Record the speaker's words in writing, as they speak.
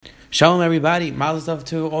Shalom everybody, Mazel Tov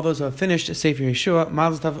to all those who have finished Sefer Yeshua,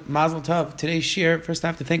 Mazel Tov. Today's shir, first I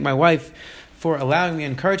have to thank my wife for allowing me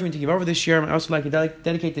and encouraging me to give over this shir. I also like to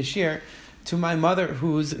dedicate this shir to my mother,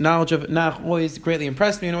 whose knowledge of Nach always greatly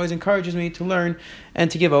impressed me and always encourages me to learn and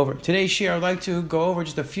to give over. Today's shir, I'd like to go over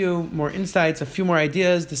just a few more insights, a few more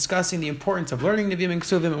ideas, discussing the importance of learning Nevi'im and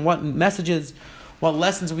Ksuvim and what messages, what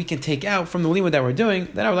lessons we can take out from the limud that we're doing.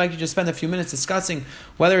 Then I would like to just spend a few minutes discussing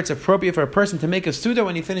whether it's appropriate for a person to make a suda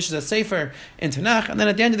when he finishes a sefer in Tanakh. And then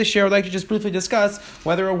at the end of the shir, I would like to just briefly discuss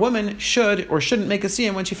whether a woman should or shouldn't make a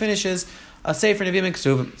siyum when she finishes a sefer Nevi'im and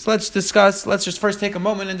Ksuvim. So let's just first take a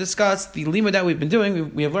moment and discuss the limud that we've been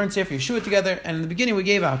doing. We have learned Sefer Yeshua together, and in the beginning we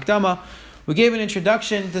gave a hakdama. We gave an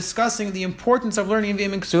introduction discussing the importance of learning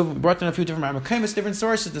Nevi'im and Ksuvim. We brought in a few different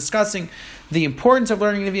sources discussing the importance of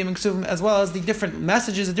learning Nevi'im and Ksuvim, as well as the different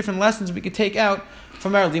messages, the different lessons we could take out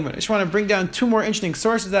from our limud. I just want to bring down two more interesting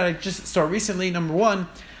sources that I just saw recently. Number one,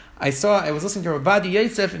 I was listening to Ravadi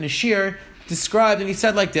Yosef in a shir described, and he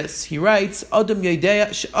said like this. He writes, Adam sheyodea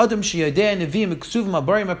Nevi'im and Ksuvim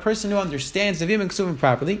abarim, a person who understands Nevi'im and Ksuvim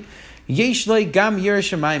properly. Yesh loy gam yireh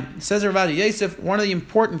shamayim. Says Ravadi Yosef, one of the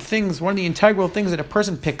important things, one of the integral things that a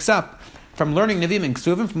person picks up from learning Nevi'im and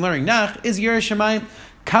Ksuvim, from learning Nach, is yireh shamayim.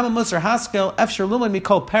 Kama musar haskel efshar lumad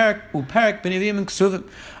mikol parak uparak b'Nevi'im and Ksuvim.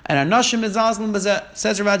 And anashim mizazlim b'zeh.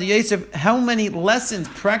 Says Ravadi Yosef, how many lessons,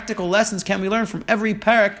 practical lessons, can we learn from every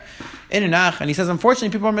parak in Nach? And he says, unfortunately,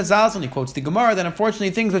 people are mizazlim. He quotes the Gemara that unfortunately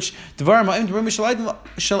things which dvarim ha'im d'rum shel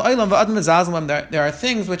olam v'adam mizazlim. There are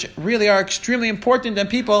things which really are extremely important, and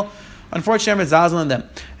people unfortunately, I'm mezazal on them.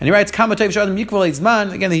 And he writes, Kama tov sh'adam yikval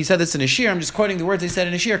zman. Again, he said this in a shir. I'm just quoting the words he said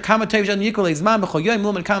in a shir. Kama tov sh'adam yikval zman b'chol yoyim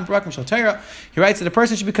lumen kam parak shel Torah. He writes that a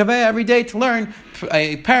person should be kaveh every day to learn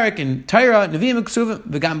a parak in Torah, Nevi'im and Ksuvim,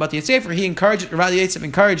 v'gam bat Yisrael. He Ravadi Yosef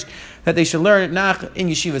encouraged that they should learn Nach in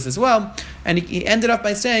yeshivas as well. And he ended up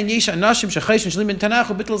by saying, Yesh anashim shechayshim shlim in Tanakh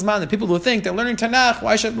ubitl zman. The people who think that learning Tanakh,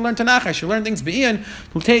 why should I learn Tanakh? I should learn things be'ian.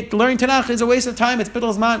 Learning Tanakh is a waste of time. It's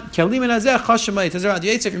bitl zman. Ki alimin hazeh chashamay. It says Ravadi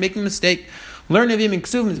Yosef, you're making a mistake. Learn Nevi'im and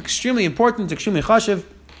Ksuvim is extremely important. It's extremely chashiv.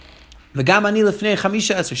 He writes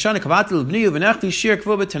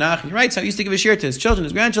how he used to give a shir to his children,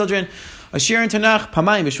 his grandchildren, a shir in Tanakh,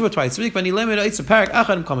 pamayim b'shua twice a week. When he limited it's a parak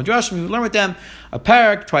achad kol madrashim, he would learn with them a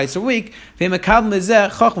parak twice a week. Ravadi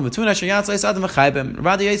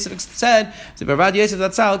Yosef said, Ravadi Yosef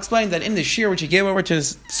Zatzal explained that in the shir which he gave over to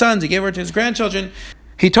his sons, he gave over to his grandchildren,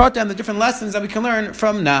 he taught them the different lessons that we can learn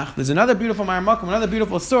from Nach. There's another beautiful Maramakum, another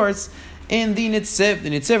beautiful source in the Nitziv.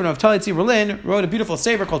 The Nitziv of Talitzi Berlin wrote a beautiful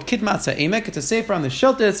sefer called Kitmat Ha'emek. It's a sefer on the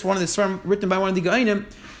Shiltis, one of the Sfarim written by one of the Gainim.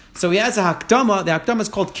 So he has a Hakdama. The Hakdama is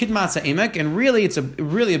called Kitmat Ha'emek, and really it's a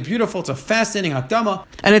beautiful, it's a fascinating Hakdama.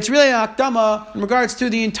 And it's really a Hakdama in regards to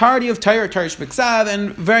the entirety of Torah Shebiksav,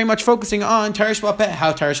 and very much focusing on Torah Sheba'al Peh,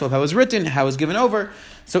 how Torah Sheba'al Peh was written, how it was given over.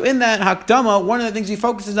 So in that Hakdama, one of the things he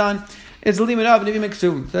focuses on is the limud of Nevi'im and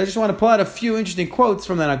Ksuvim. So I just want to pull out a few interesting quotes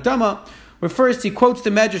from that Hakdama, where first he quotes the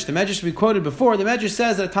Medrash. The Medrash we quoted before. The Medrash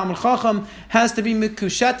says that a Talmud Chacham has to be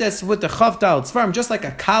mikushates with the Chavdal Tzvarim, just like a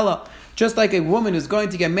Kala, just like a woman who's going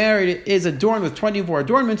to get married is adorned with 24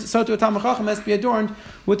 adornments, so to a Talmud Chacham has to be adorned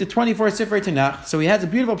with the 24 Sifrei Tanakh. So he has a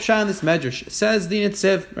beautiful pshat in this Medrash. It says the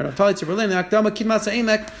Nitziv, Talitzi Berlin, Akdama Kitmat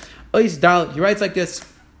Ha'emek, Ois Dalet. He writes like this: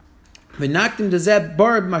 V'naktim dezeb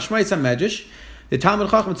bar b'mashmais ha-Medrash. The Talmud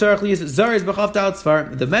Chacham tzarich liyis zaris b'chav dal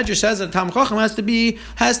tzvar. The Medrash says that the Talmud Chacham has to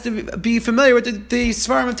be familiar with the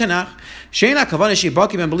Svarim of Tanakh. Sheina kavana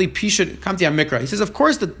sheibaki and believe he should come to Mikra. He says, of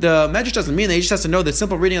course, the Medrash doesn't mean that he just has to know the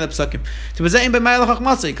simple reading of the Psukim. To bezayin b'mayel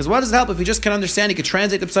chachmasei, because what does it help if he just can understand? He can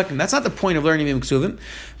translate the Psukim. That's not the point of learning Nevi'im Ksuvim.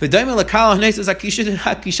 V'daimel lakala hneses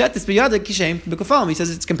hakishetis b'yada kishem b'kafalm. He says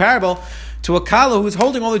it's comparable to a kala who's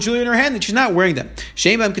holding all the jewelry in her hand and she's not wearing them.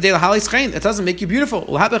 That doesn't make you beautiful.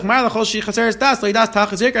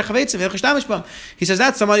 He says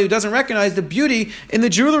that's somebody who doesn't recognize the beauty in the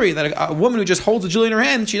jewelry. That a woman who just holds the jewelry in her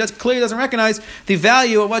hand, clearly doesn't recognize the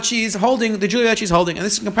value of what she's holding, the jewelry that she's holding. And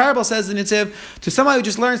this is comparable, says the Nitziv, to somebody who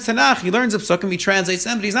just learns Tanakh. He learns the Psukim, he translates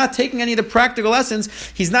them, but he's not taking any of the practical lessons.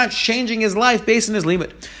 He's not changing his life based on his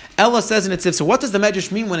limud. Ella says in Nitziv, so what does the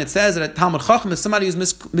Medrash mean when it says that a Talmud Chacham is somebody who's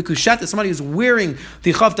mikushat, is somebody who's wearing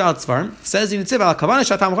the Chav Dal Tzvar? Says in Nitziv, al kavana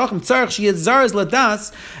shat Talmud Chacham tzarich she zaras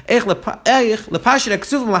ladas eich lepashir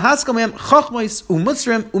aksuvim lahaskal mehem chachmois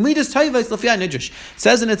umutzrim umidas tayvais lefiyah Nidrash.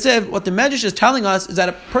 Says in Nitziv, what the Medrash is telling us is that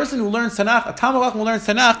a person who learns Tanakh, a Talmud Chacham who learns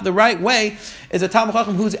Tanakh the right way, is a Talmud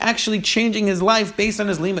Chacham who's actually changing his life based on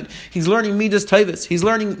his limud. He's learning midas tayvais, he's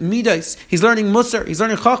learning midas, he's learning musar, he's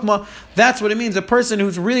learning chachma. That's what it means. A person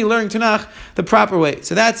who's really really learning Tanakh the proper way.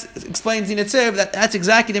 So that explains the Netziv, that's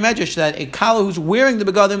exactly the medrash, that a Kala who's wearing the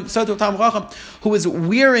begadim, so to Tam Chacham, who is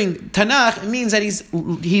wearing Tanakh, it means that he's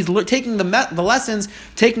taking the lessons,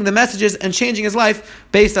 taking the messages, and changing his life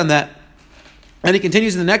based on that. And he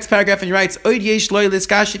continues in the next paragraph and he writes, he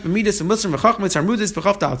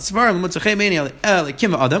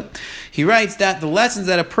writes that the lessons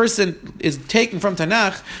that a person is taking from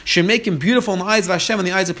Tanakh should make him beautiful in the eyes of Hashem and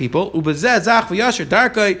the eyes of people. He writes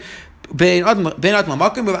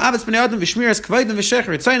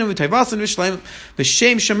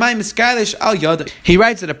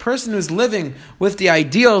that a person who's living with the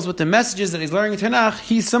ideals, with the messages that he's learning in Tanakh,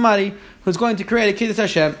 he's somebody who's going to create a Kiddush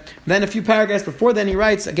Hashem. Then a few paragraphs before then he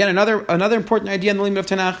writes, again, another important idea in the limit of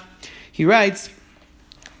Tanakh. He writes,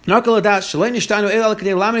 he says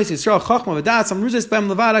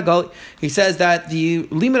that the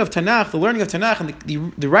limit of Tanakh, the learning of Tanakh, and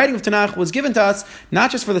the writing of Tanakh was given to us not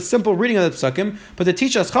just for the simple reading of the Psukim, but to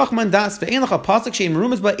teach us Chachman Das ve'en lecha pasuk she'im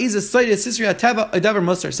rumas ba'izah soida sisri ateva adavar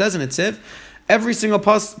musar. Says in Netziv, every single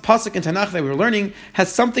pasuk in Tanakh that we're learning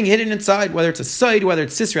has something hidden inside, whether it's a soid, whether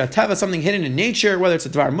it's sisri ateva, something hidden in nature, whether it's a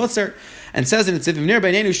dvar musar. And says in Netziv, near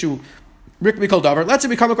beinenu shu Rick Mikol Davar. Let's say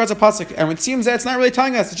we come across a pasuk, and it seems that it's not really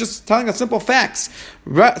telling us; it's just telling us simple facts.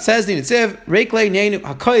 Says the Netziv, Reklei Neinu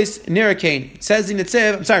Hakos Nirakain. Says the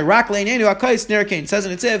Netziv, Raklei Neinu Hakos Nirakain. Says the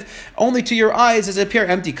Netziv, only to your eyes does it appear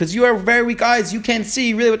empty, because you have very weak eyes. You can't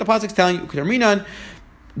see really what the pasuk is telling you.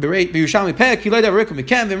 Yerushalmi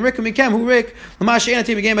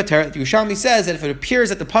says that if it appears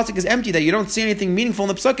that the pasuk is empty, that you don't see anything meaningful in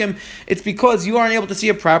the psukim, it's because you aren't able to see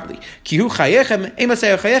it properly. But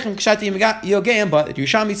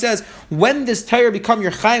Yerushalmi says, when does Torah become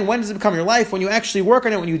your chayim? When does it become your life? When you actually work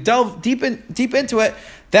on it, when you delve deep into it,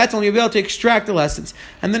 that's when you'll be able to extract the lessons.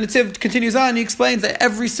 And then the Netziv continues on, and he explains that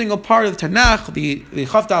every single part of the Tanakh, the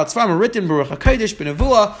Chavta Tzvam, are written Baruch HaKodesh,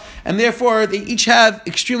 B'Nevuah, and therefore they each have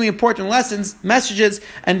extremely important lessons, messages,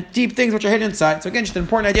 and deep things which are hidden inside. So again, just an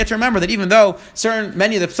important idea to remember that even though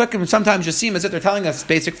many of the Psukim sometimes just seem as if they're telling us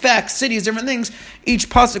basic facts, cities, different things, each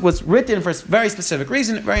pasuk was written for a very specific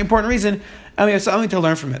reason, very important reason, and we have something to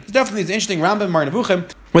learn from it. There's definitely this interesting Rambam Mar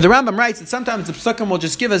Nevuchim, where the Rambam writes that sometimes the Psukim will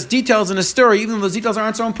just give us details in a story, even though those details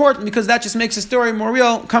aren't so important, because that just makes the story more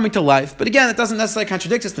real, coming to life. But again, it doesn't necessarily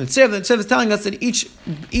contradict us. The Netziv is telling us that each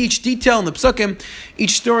detail in the Psukim,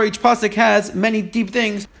 each story, each pasuk has many deep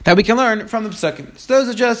things that we can learn from the Psukim. So those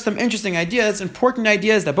are just some interesting ideas, important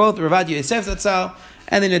ideas that both Ravad Yosef Zatzal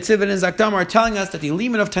and the Netziv and Zakdam are telling us that the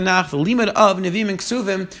limit of Tanakh, the limit of Nevi'im and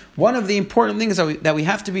Ksuvim, one of the important things that we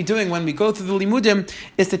have to be doing when we go through the Limudim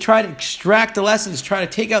is to try to extract the lessons, try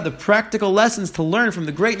to take out the practical lessons to learn from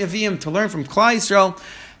the great Nevi'im, to learn from Klal Yisrael,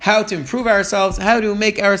 how to improve ourselves, how to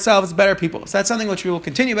make ourselves better people. So that's something which we will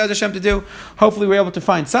continue, Be'ez Hashem, to do. Hopefully we're able to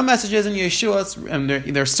find some messages in Yeshua, and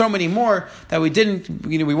there's so many more that we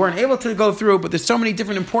weren't able to go through, but there's so many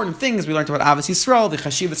different important things. We learned about Avos Yisrael, the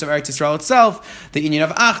Chashivas of Eretz Yisrael itself, the Inyan of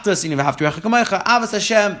Achdus, Inyan of Haftu Echa Kamecha, Avos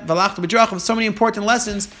Hashem, V'lachtu B'drachim, so many important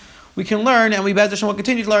lessons we can learn, and we Be'ez Hashem will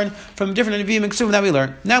continue to learn from different Nevi'im and Ksuvim that we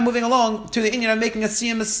learn. Now moving along to the Inyan of making a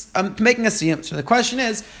siyum. So the question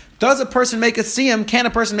is, does a person make a siyum? Can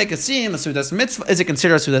a person make a siyum, a sudas mitzvah? Is it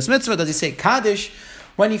considered a sudas mitzvah? Does he say kaddish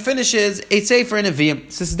when he finishes a sefer in a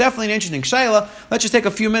Nevi'im? So this is definitely an interesting shayla. Let's just take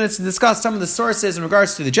a few minutes to discuss some of the sources in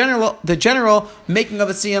regards to the general making of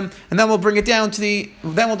a siyum, and then we'll bring it down to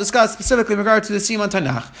then we'll discuss specifically in regard to the siyum on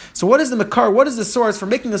Tanakh. So what is the makar? What is the source for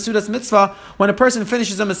making a sudas mitzvah when a person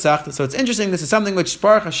finishes a masechta? So it's interesting. This is something which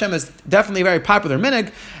Baruch Hashem is definitely a very popular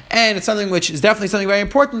minhag, and it's something which is definitely something very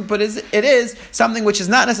important, but it is something which is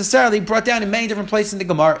not necessarily brought down in many different places in the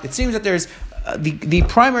Gemara. It seems that there's the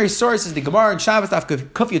primary source is the Gemara in Shabbos Daf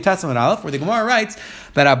Kuf Yud Tes Aleph, where the Gemara writes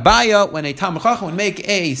that Abaya, when a Talmid Chacham would make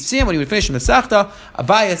a siyum, when he would finish the Masechta,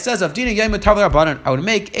 Abaya says, "Avdina Yom Tav Rabbanan." I would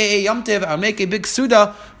make a Yom Tiv, I would make a big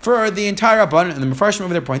Suda for the entire Rabbanan. And the Mefarshim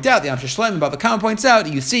over there point out, the Am Shlomo about the Kama points out,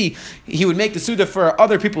 you see, he would make the Suda for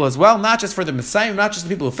other people as well, not just for the Messiah, not just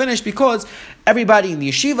the people who finished, because everybody in the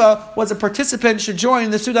yeshiva was a participant, should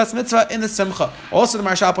join the Sudas Mitzvah in the Simcha. Also, the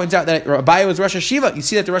Maharshal points out that Abaya was Rosh Hashiva. You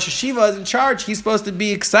see that the Rosh Hashiva is in charge. He's supposed to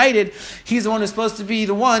be excited. He's the one who's supposed to be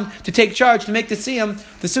the one to take charge, to make the siyum,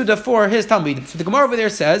 the Suda for his Talmidim. So the Gemara over there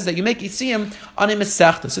says that you make a siyum on a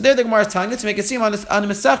Masechta. So there the Gemara is telling us to make a siyum on a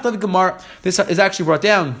Masechta of the Gemara. This is actually brought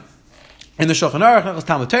down In the Shulchan Aruch,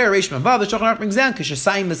 Talmud Torah, Reish Mavav, the Shulchan Aruch brings down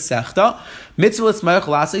Kishasayim Masechta Mitzvah L'Smayach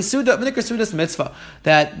L'Asei Suda V'Nikra Sudas Mitzvah.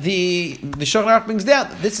 That the Shulchan Aruch brings down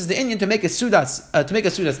this is the Inyan to make a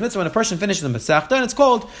Sudas Mitzvah when a person finishes a Masechta, and it's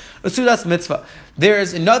called a Sudas Mitzvah.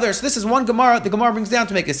 There's another. So this is one Gemara. The Gemara brings down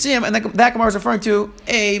to make a Siyam, and that Gemara is referring to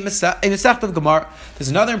a Masechta of Gemara. There's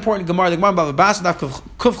another important Gemara. The Gemara Bava Basra Daf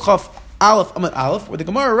Kuf Chaf Aleph Amud Aleph, where the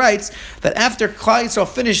Gemara writes that after Klal Yisrael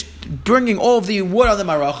finished bringing all of the wood on the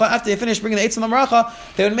Maracha, after they finished bringing the Eitz on the Maracha,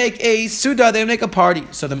 they would make a Suda, they would make a party.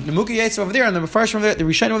 So the Mukhi Yetz over there, and the Mepharshim over there, the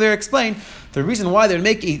Rishonim over there explain the reason why they would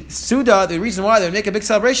make a Suda, the reason why they would make a big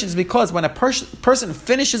celebration is because when a person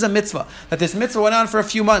finishes a mitzvah, that this mitzvah went on for a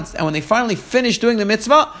few months, and when they finally finish doing the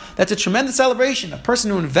mitzvah, that's a tremendous celebration. A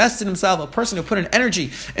person who invested himself, a person who put an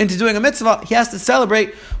energy into doing a mitzvah, he has to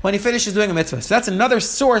celebrate when he finishes doing a mitzvah. So that's another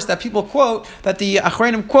source that people quote, that the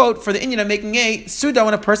Achronim quote for the Inyan of making a Suda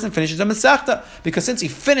when a person finishes a Masechta, because since he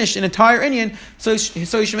finished an entire Inyan, so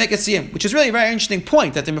he should make a Siyam, which is really a very interesting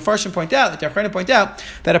point that the Mefarshim point out, that the Achronim point out,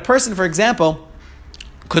 that a person, for example,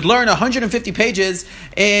 could learn 150 pages,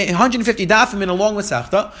 150 dafim in a long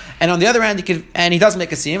Masechta, and on the other hand, he doesn't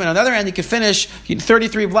make a siyam, and on the other hand, he could finish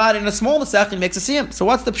 33 blad in a small Masechta and makes a siyam. So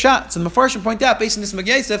what's the pshat? So the Mefarshim point out, based on this Mukhi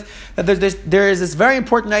Yosef, that there is this very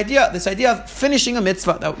important idea, this idea of finishing a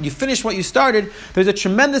mitzvah, that you finish what you started. There's a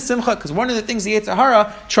tremendous simcha, because one of the things the Yetzer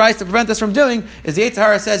Hara tries to prevent us from doing is the Yetzer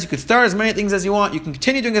Hara says you could start as many things as you want, you can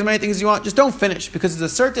continue doing as many things as you want, just don't finish, because there's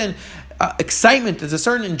a certain excitement, there's a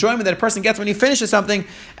certain enjoyment that a person gets when he finishes something,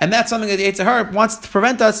 and that's something that the Yetzer Hara wants to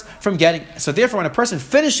prevent us from getting. So therefore, when a person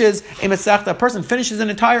finishes a Masechta, a person finishes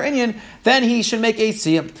an entire Inyan, then he should make a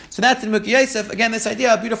Siyam. So that's the Mukhi Yosef. Again, this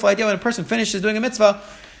idea, a beautiful idea, when a person finishes doing a mitzvah,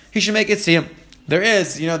 he should make it Siyam. There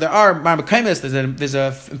are Marmakaimis. There's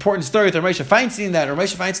a important story with Ramesha Feinstein that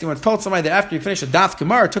Ramesha Feinstein once told somebody that after he finished a Daf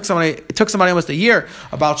Gemara, it took somebody almost a year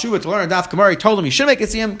about Shuvah to learn a Daf Gemara. He told him he should make a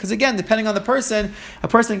Siyam, because again, depending on the person, a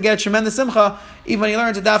person can get a tremendous simcha even when he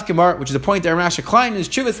learns a Daf Gemara, which is a point that Ramesha Klein in his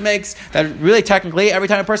Chuvas makes, that really technically every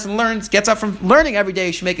time a person gets up from learning every day,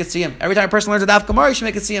 he should make a Siyam. Every time a person learns a Daf Gemara, he should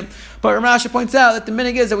make a Siyam. But Ramesha points out that the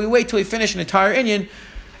minig is that we wait till we finish an entire Inyan,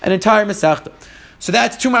 an entire Masechta. So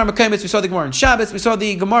that's two Marmakaimis. We saw the Gemara in Shabbos. We saw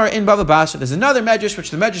the Gemara in Bava Basra. There's another Medrash,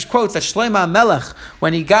 which the Medrash quotes that Shlomo Melech,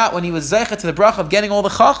 when he was zeicha to the bracha of getting all the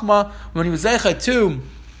Chachma, when he was zeicha to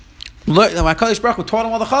my Kadosh Baruch Hu taught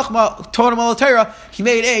him all the Chachma, taught him all the Torah, he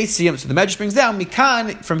made a Siyam. So the Medrash brings down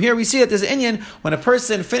Mikan. From here we see that there's an Inyan when a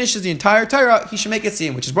person finishes the entire Torah, he should make a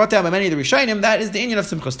Siyam, which is brought down by many of the Rishonim. That is the Inyan of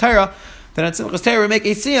Simchas Torah. Then at Simchas Torah we make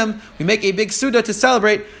a Siyam, we make a big Suda to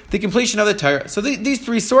celebrate the completion of the Torah. So these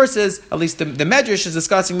three sources, at least the Medrash is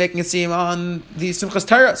discussing making a Siyam on the Simchas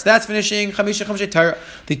Torah, so that's finishing Chamisha Torah.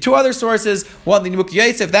 The two other sources, one, the Mukhi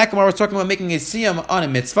Yosef, that Gemara was talking about making a Siyam on a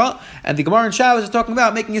mitzvah, and the Gemara in Shabbos is talking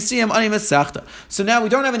about making a Siyam on a Masechta. So now we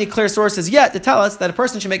don't have any clear sources yet to tell us that a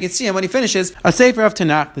person should make a Siyam when he finishes a Sefer of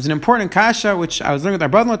Tanakh. There's an important kasha, which I was learning with our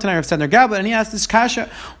brother-in-law tonight, Rav Sedner Gablet, and he asked this kasha,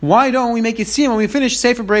 why don't we make a Siyam when we finish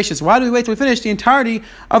Sefer Bereshis? Why do we wait till we finish the entirety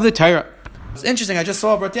of the Torah? It's interesting, I just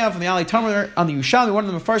saw it brought down from the Ali Tomer on the Yerushalmi, one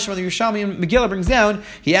of the Mefarshim on the Yerushalmi, and Megillah brings down,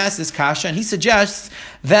 he asks this kasha, and he suggests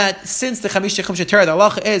that since the Chamisha Chumshe Torah, the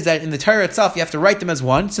halacha is that in the Torah itself, you have to write them as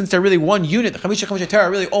one, since they're really one unit, the Chamisha Chumshe Torah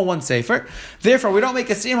are really all one sefer, therefore we don't make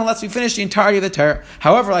a siyam unless we finish the entirety of the Torah.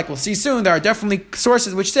 However, like we'll see soon, there are definitely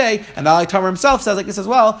sources which say, and the Ali Tomer himself says like this as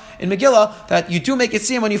well, in Megillah, that you do make a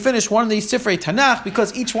siyam when you finish one of these Sifrei Tanakh,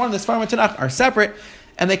 because each one of the Sfarim Tanakh are separate,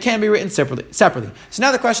 and they can be written separately. So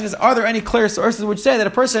now the question is, are there any clear sources which say that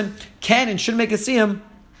a person can and should make a siyam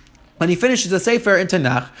when he finishes a sefer in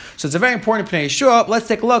Tanakh? So it's a very important Pnei Yeshua. Let's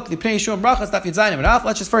take a look. The Pnei Yeshua in Brachas, Daf Yud Zayin Amud Aleph.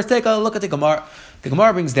 Let's just first take a look at the Gemara. The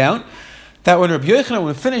Gemara brings down that when Rabbi Yochanan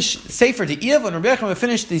would finish Sefer to Eiv, when Rabbi Yochanan would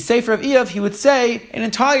finish the Sefer of Eiv, he would say an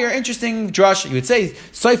entire interesting drasha. He would say,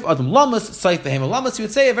 Seif Adam Lamas, Seif Behem Lamas. He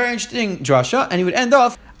would say a very interesting drasha, and he would end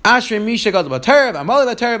off, Ashrei Misha Gadol B'Torah,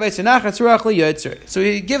 Amali B'Torah B'Tzanach Ruach Liyotzur. So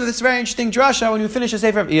he gives this very interesting drasha when you finish the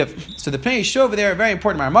Sefer of Eiv. So the Pnei Yeshua over there, very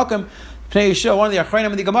important Maramakim, Pnei Yeshua, one of the Achronim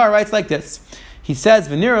of the Gemara, writes like this. He says,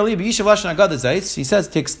 V'nirali B'Yishav Lashon Agada Zayis. He says,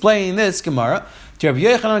 to explain this Gemara, to Rabbi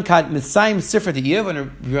Yochanan kad Mitzayim Sefer to Eiv, when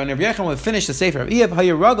Rabbi Yochanan would finish the Sefer of Eiv,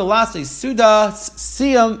 Hayiragal Lasei Suda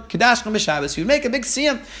Siyam Kedash B'Shabbos. He would make a big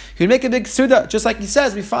Siyam. He would make a big Suda, just like he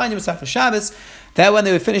says, we find in Masechta Shabbos, that when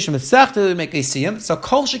they would finish Masechta, they would make a Siyam. So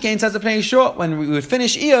Kol Shekain says the Pnei Yeshua, when we would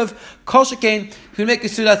finish Eiv, Kol Shekain, he would make a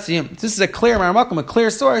Sudat Siyam. This is a clear Maramakum, a clear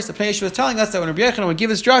source. The Pnei Yeshua was telling us that when Rabbi Yochanan would give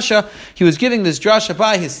his drasha, he was giving this drasha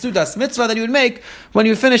by his Sudas mitzvah that he would make when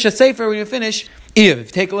he would finish a Sefer, when he would finish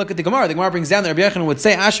If take a look at the Gemara brings down that Rabbi Yochanan would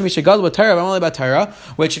say, Asher Mishagadol B'Torah, I'm only about Torah,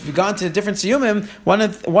 which if you've gone to different siyumim, one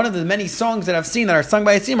of the many songs that I've seen that are sung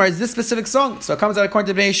by a siyum is this specific song. So it comes out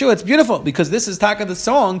according to Bnei Yeshua. It's beautiful because this is taka the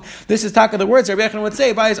song, this is taka the words Rabbi Yochanan would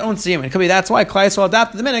say by his own siyum. It could be that's why Klai Yisrael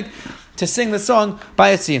adapted the minhag to sing the song by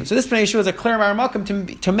a siyum. So this Bnei Yeshua is a clear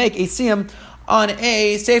maramakim to make a siyum on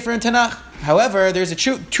a sefer in Tanakh. However, there's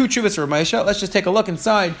two tshuvas of Ramesha. Let's just take a look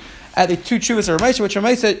inside at the two tshuvas of Ramesha, which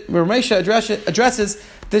Ramesha addresses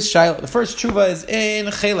this shayla. The first tshuva is in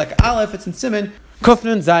Chelek Aleph. It's in Siman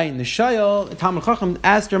Kufnun Zayin. The shayla, Talmud Chacham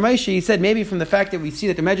asked Ramesha. He said maybe from the fact that we see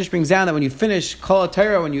that the Medrash brings down that when you finish Kol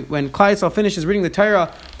Torah, when Klai Yisrael finishes reading the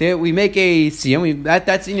Torah, we make a siyum.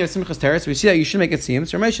 That's in your Simchas Torah. So we see that you should make a siyum.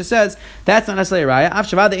 So Ramesha says that's not necessarily a raya. Av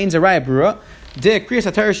Shavada Ein Zaraya Brura. The Kriyas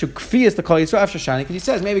HaTorah should Kriyas the Kol Yisrael after Shani, because he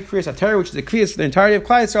says maybe Kriyas HaTorah, which is the Kriyas for the entirety of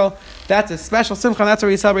Klai Yisrael, that's a special Simcha, and that's where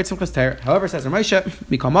we celebrate Simchas Torah. However, says Ramesha,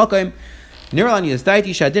 Mikol Malkaim, Nirlan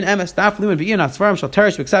Yizdaiti Shadin Emes Daf Lumen Be'in Asfarim Shal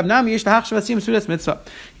Teresh V'Ksav Nami Yish Lahach Shavasim Sudas Mitzvah.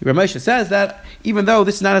 Ramesha says that even though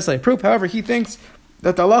this is not necessarily proof, however, he thinks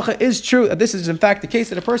that the halacha is true, that this is in fact the case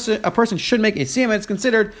that a person should make a siyum, and it's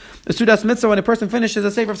considered a sudas mitzvah when a person finishes a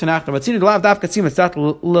sefer of Tanakh. But seen lav dafka siyum tzat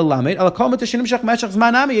lelamed al kol mitashinim shach meshach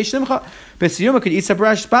zmanami yesh simcha besiyum could eat sab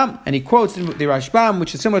Rashbam, and he quotes the Rashbam,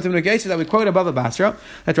 which is similar to the Nugayis that we quote above the Basra.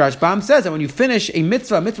 That Rashbam says that when you finish a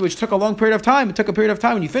mitzvah which took a long period of time,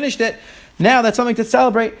 when you finished it. Now that's something to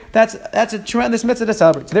celebrate. That's a tremendous mitzvah to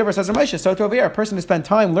celebrate. So therefore says Ramesha, so to over here, a person to spend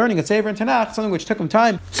time learning a sefer in Tanakh, something which took him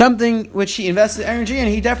time, something which he invested energy in,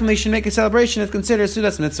 he definitely should make a celebration. It's considered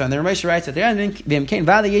sudas mitzvah. And the Ramesha writes at the end, Ramesha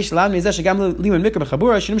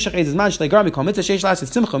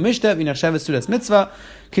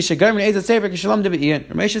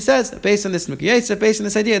says that based on this Mikiyesa, based on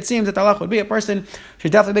this idea, it seems that the halach would be a person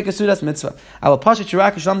should definitely make a sudas mitzvah.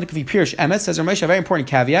 Says Ramesha, a very important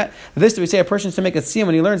caveat. This we say a person should make a siyum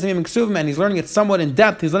when he learns Nevim Ksuvim and he's learning it somewhat in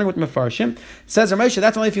depth. He's learning with Mefarshim. Says Ramesha,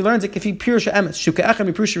 that's only if he learns it if he pirusha emes. Shuka echem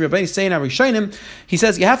pirusha Rabbeinu saying Rishayim. He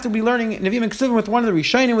says you have to be learning Nevim Ksuvim with one of the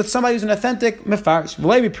Rishayim, with somebody who's an authentic Mefarsh.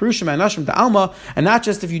 V'lei pirusha ma'anashim ta'alma, and not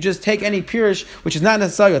just if you just take any pirush which is not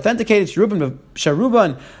necessarily authenticated.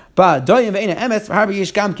 Sharuban. Doyim ve'ina emes v'harba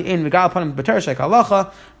yish gam ke'in v'gal panim b'teresh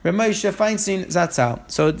halacha. Ramesha Feinstein Zatzal.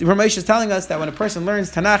 So Ramesha is telling us that when a person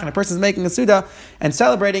learns Tanakh and a person is making a Suda and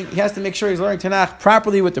celebrating, he has to make sure he's learning Tanakh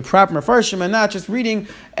properly with the proper Mefarshim and not just reading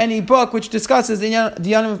any book which discusses the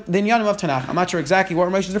Inyanim of Tanakh. I'm not sure exactly what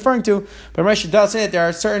Ramesha is referring to, but Ramesha does say that there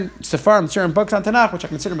are certain Sefarim, certain books on Tanakh which I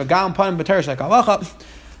consider Megam Panim B'Teresh Halacha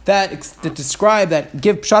that describe, that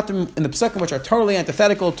give pshatim in the psukim which are totally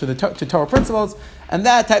antithetical to Torah principles, and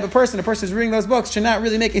that type of person, the person who's reading those books, should not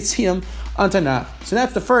really make a siyum on Tanakh. So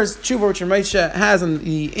that's the first tshuva which Ramesha has on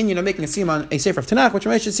the inyan of making a siyum on a sefer of Tanakh, which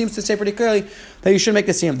Ramesha seems to say pretty clearly that you should make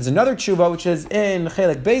a siyum. There's another tshuva which is in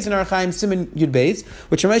Chelek Beis in Archaim Siman Yud Beis,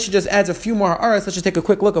 which Ramesha just adds a few more ha'aras. Let's just take a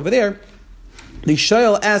quick look over there. The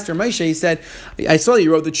Shoyal asked Ramesha, he said, I saw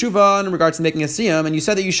you wrote the tshuva in regards to making a siyum, and you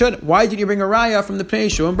said that you should. Why did you bring a raya from the Pnei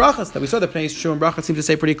Yeshua and Brachas? That we saw the Pnei Yeshua and Brachas seem to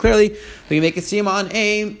say pretty clearly that you make a siyum on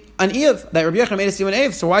an Eiv, that Rabbi Yochanan made a siyum on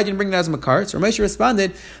Eiv, so why didn't you bring that as a makar? So Ramesha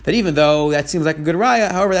responded that even though that seems like a good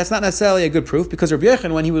raya, however, that's not necessarily a good proof, because Rabbi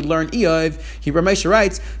Yochanan, when he would learn Eiv, Ramesha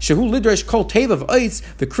writes, Shehu lidresh kol tevav oitz,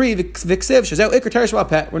 the kri v'ksiv, shazeu ikar teresh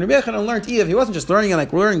v'apet. When Rabbi Yochanan learned Eiv, he wasn't just learning it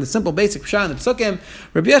like we're learning the simple basic pshat in the psukim.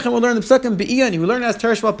 Rabbi Yochanan would learn the psukim be'iyan, he would learn it as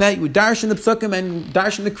teresh v'apet, he would darshan the psukim and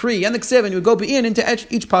darshan the kri and the ksiv, and he would go be'iyan into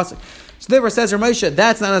each pasuk. So therefore says Ramesha,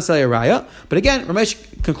 that's not necessarily a raya. But again,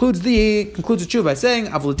 Ramesha concludes the tshuva by saying,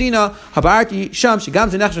 Avladina, Habarti, Sham,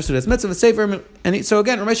 Shigam, Zinach, Sudas Mitzvah, Sefer. And so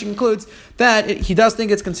again, Ramesha concludes that he does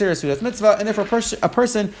think it's considered Sudas Mitzvah, and therefore a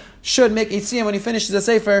person should make a siyum when he finishes a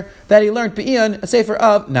Sefer that he learned Be'iyan, a Sefer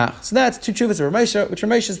of Nach. So that's two tshuvas of Ramesha, which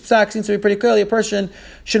Ramesha's psak seems to be pretty clearly a person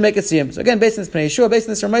should make a siyum. So again, based on this Pnei Yeshua, based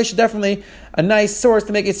on this Ramesha, definitely a nice source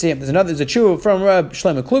to make a siyum. There's a tshuva from Reb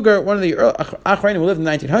Shlomo Kluger, one of the Achrayim who lived in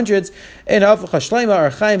the 1900s, in Avlacha Shleima or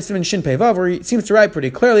Chaim Siman Shin Peivav, where he seems to write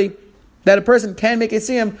pretty clearly that a person can make a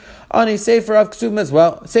siyum on a sefer of Ksuvim as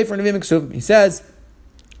well, sefer Nevim Ksuvim. He says,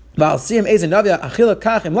 Val siyum ez navia achila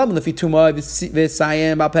kachim lam lefi tuma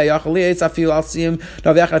v'sayim b'pei yachali etz afil al siyum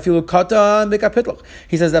navia afilu katan b'kapitloch.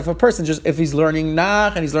 He says that if a person just, if he's learning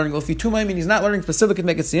nach and he's learning lefi tuma, I mean he's not learning specifically to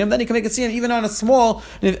make a siyum, then he can make a siyum even on a small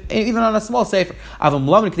sefer. Avam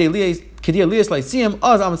lam k'dei Kedia Lias Lyceum,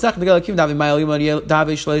 Az Amasach, the Galakim, Davi Mail,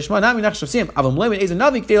 Davi Shlishma, Nami Nash of Sim, Avam Lemon, Azen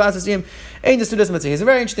Navi, Kdei Las Sim, Ain the Sudas Mitzvah. It's a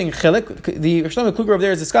very interesting chilik. The Shlomo Kluger over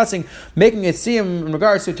there is discussing making a siyum in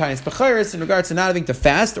regards to Tainis Becharis, in regards to not having to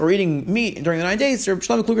fast or eating meat during the 9 days. So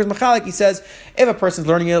Shlomo Kluger's Machalik, he says, if a person's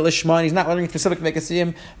learning it Lishma, and he's not learning it specific to make a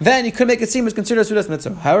siyum, then he could make a siyum as considered a Sudas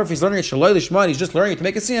Mitzvah. However, if he's learning it Shaloi Lishma, he's just learning it to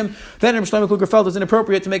make a siyum, then Shlomo Kluger felt it was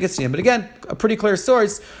inappropriate to make a siyum. But again, a pretty clear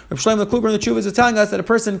source. Shlomo Kluger in the Chuvas is telling us that a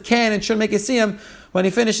person can and should make a siyum when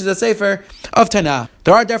he finishes a sefer of Tanakh.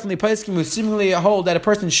 There are definitely poskim who seemingly hold that a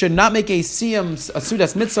person should not make a siyum, a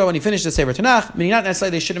sudas mitzvah, when he finishes a sefer Tanakh. Meaning, not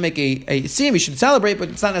necessarily they shouldn't make a siyum. He should celebrate, but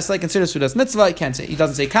it's not necessarily considered sudas mitzvah. He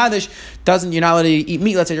doesn't say kaddish. You're not allowed to eat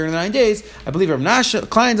meat. Let's say during the 9 days. I believe Rav Nasha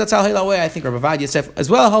Klein's that's how that way. I think Rav Avad Yosef as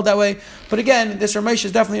well held that way. But again, this Ramesh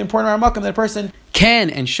is definitely important in our makom that a person can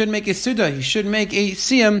and should make a suda. He should make a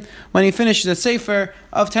siyum when he finishes a sefer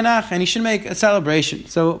of Tanakh, and he should make a celebration.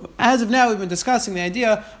 So, as of now, we've been discussing the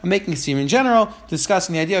idea of making a siyum in general,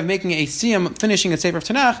 discussing the idea of making a siyum, finishing a sefer of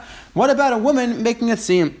Tanakh. What about a woman making a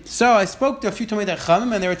siyum? So, I spoke to a few Talmidei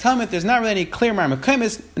Chachamim, and they were telling me that there's not really any clear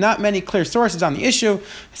marmakimis, not many clear sources on the issue.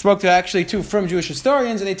 I spoke to actually two from Jewish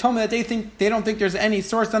historians, and they told me that they don't think there's any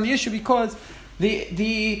source on the issue because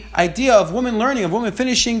the idea of women learning, of women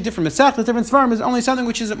finishing different mesachos, different svarim, is only something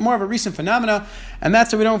which is more of a recent phenomena, and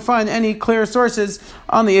that's why we don't find any clear sources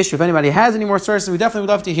on the issue. If anybody has any more sources, we definitely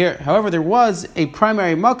would love to hear. However, there was a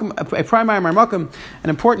primary marmakum, an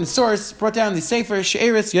important source, brought down the Sefer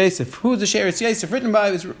She'eris Yosef. Who is the She'eris Yosef written by?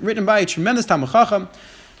 It was written by a tremendous Talmid Chacham,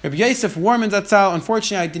 Rabbi Yosef Warman Zatzal.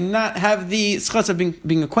 Unfortunately, I did not have the schus of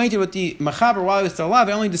being acquainted with the Machaber while he was still alive.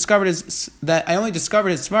 I only discovered his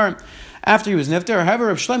svarim after he was nifter. However,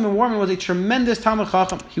 Rav Shlomo Warman was a tremendous Talmid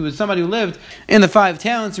Chacham. He was somebody who lived in the 5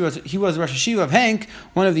 towns. He was Rosh Yeshiva of Hank,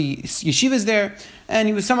 one of the yeshivas there, and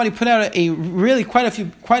he was somebody who put out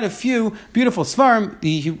quite a few beautiful svarim.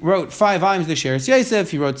 He wrote 5 volumes of the She'eris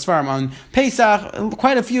Yosef. He wrote svarim on Pesach,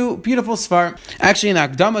 quite a few beautiful svarim. Actually, in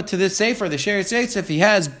Hagdama to this sefer, the She'eris Yosef, he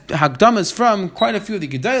has Hagdamas from quite a few of the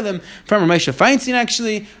Gedolim, from Ramesha Feinstein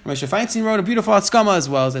actually. Ramesha Feinstein wrote a beautiful Haskama, as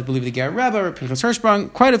well as I believe the Ger Rebbe, Pinchas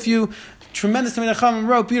Hirschsprung, quite a few tremendous Talmidei Chachamim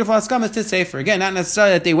wrote beautiful haskamas to Sefer. Again, not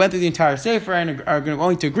necessarily that they went through the entire Sefer and are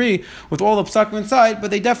going to agree with all the psakim inside,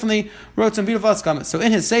 but they definitely wrote some beautiful haskamas. So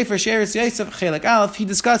in his Sefer, She'eris Yosef, Chelek Aleph, he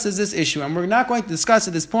discusses this issue. And we're not going to discuss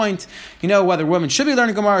at this point, whether women should be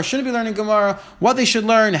learning Gemara, shouldn't be learning Gemara, what they should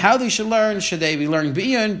learn, how they should learn, should they be learning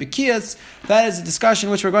Be'iyun, Bekiyas. That is a discussion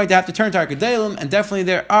which we're going to have to turn to our Gedolim, and definitely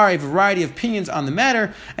there are a variety of opinions on the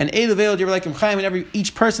matter, and Eilu Ve'el D'Yevleikim Chaim, and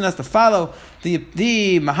each person has to follow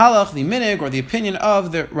the mahalach, the minig, or the opinion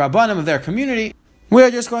of the rabbanim of their community. We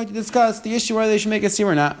are just going to discuss the issue whether they should make a siyum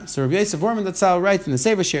or not. So Rabbi Yosef Warman Zatzal writes in the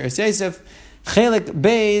Sefer She'eris Yosef, Chelek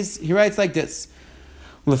Beis, he writes like this: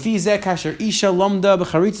 Lefi zeh kasher isha lomda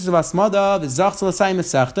b'charitzas v'asmada v'zachta l'sayim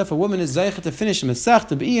mesachta. If a woman is zeichet to finish a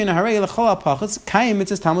mesachta b'iyun harei l'chol ha'pachas kayim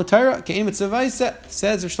mitzvahs Talmud Torah kein mitzvah vayse.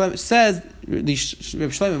 Says the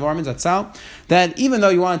Reb Shlomo Warman Zatzal that even though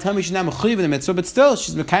you want to tell me she's not mechuyev in the mitzvah, but still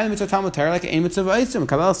she's mekayim mitzvah Talmud Torah like ein mitzvah vayse.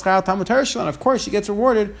 Mekabel schar Talmud Torah shalom. Of course, she gets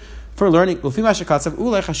rewarded for learning. Lefi mashakatzav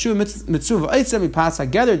ulei chashuv mitzvah vayse mipas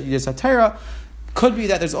hagether yidis haTorah. Could be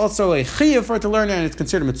that there's also a chiyuv for her to learn it, and it's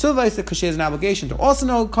considered mitzvah because she has an obligation to also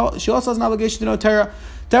know. She also has an obligation to know Torah.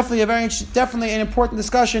 Definitely an important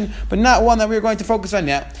discussion, but not one that we're going to focus on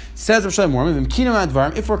yet. Says Rav Shlomo Warman,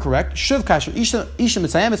 if we're correct, shuv kasher isha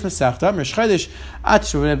misayemes mesachta mershchadish at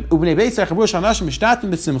ubnei beisach habush hanashim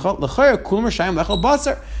mishtatim b'simcha l'chayr kulam rishayim lechol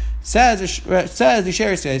basar. Says the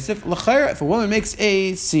She'eris Yosef, if a woman makes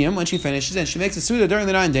a siyum when she finishes and she makes a suda during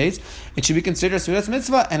the 9 days, it should be considered a sudas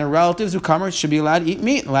mitzvah, and her relatives who come should be allowed to eat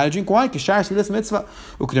meat, allowed to drink wine. Kishar sudas mitzvah.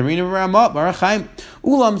 Ukdarina v'ramah barachaim.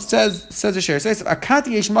 Ulam says the She'eris Yosef,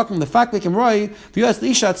 akati yesh makom lefak lekim roi v'yos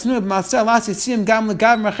l'isha tznu b'maseh lasi siyum gam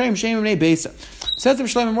legav machayim sheim b'nei beisa. Says the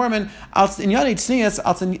Shlomo Warman, in Yanni tznius,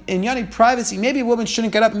 in Yanni privacy, maybe a woman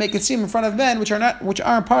shouldn't get up and make a siyum in front of men which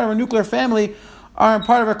aren't part of her nuclear family, aren't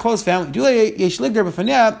part of her close family.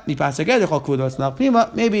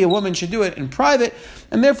 Maybe a woman should do it in private,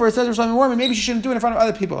 and therefore it says Shlomo Warman, maybe she shouldn't do it in front of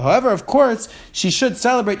other people. However, of course, she should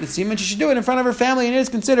celebrate the siyum, and she should do it in front of her family, and it is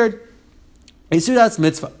considered a sudas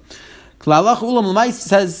mitzvah. Says Shlomo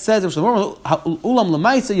Ulam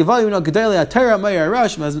Lamaisa Yavayu no Gedalia Torah Meir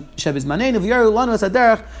Arash Shebiz Manein of Yaru Lanu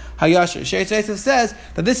Saderach Hayasher. She'eris Yosef says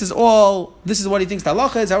that this is what he thinks the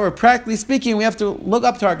halacha is. However, practically speaking, we have to look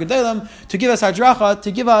up to our Gedalim to give us hadracha,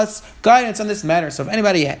 to give us guidance on this matter. So if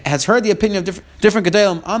anybody has heard the opinion of different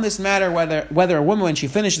Gedalim on this matter, whether a woman when she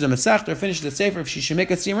finishes a Masechta or finishes a Sefer, if she should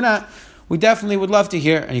make a siyum or not, we definitely would love to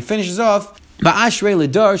hear. And he finishes off.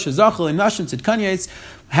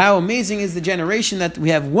 How amazing is the generation that we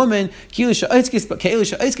have women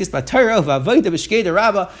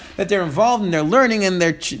that they're involved in their learning and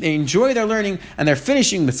they enjoy their learning and they're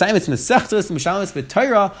finishing. He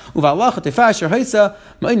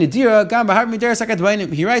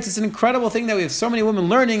writes it's an incredible thing that we have so many women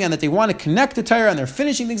learning and that they want to connect to Torah and they're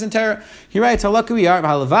finishing things in Torah. He writes,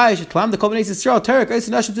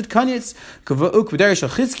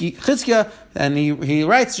 and he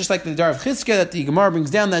writes just like the Dar of Chizkiah that the Gemara brings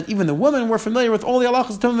down that even the women were familiar with all the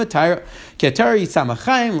halachas of Tumah Torah. Ketar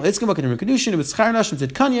Yitzamachaim, Litzkim Bakin Kedushin, with Schar Nashim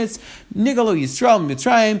Zid Kanyetz, Nigalo Yisrael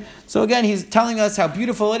Mitzrayim. So again, he's telling us how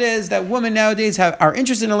beautiful it is that women nowadays are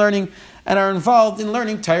interested in learning and are involved in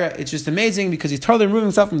learning Torah. It's just amazing because he's totally removing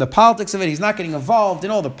himself from the politics of it. He's not getting involved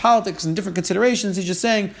in all the politics and different considerations. He's just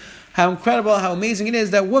saying how incredible, how amazing it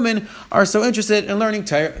is that women are so interested in learning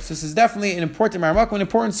Torah. So this is definitely an important marmak, an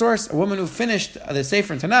important source. A woman who finished the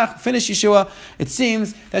Sefer and Tanakh, finished Yeshua, it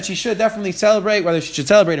seems that she should definitely celebrate, whether she should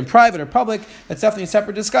celebrate in private or public, that's definitely a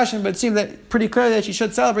separate discussion, but it seems that pretty clearly that she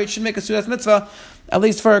should celebrate, she should make a Sudas Mitzvah, at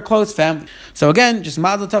least for her close family. So again, just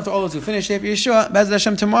mazel tov to all those who finished Sefer Yeshua. Be'ez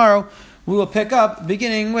Hashem, tomorrow we will pick up,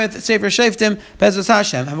 beginning with Sefer Shoftim. Be'ez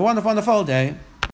Hashem. Have a wonderful, wonderful day.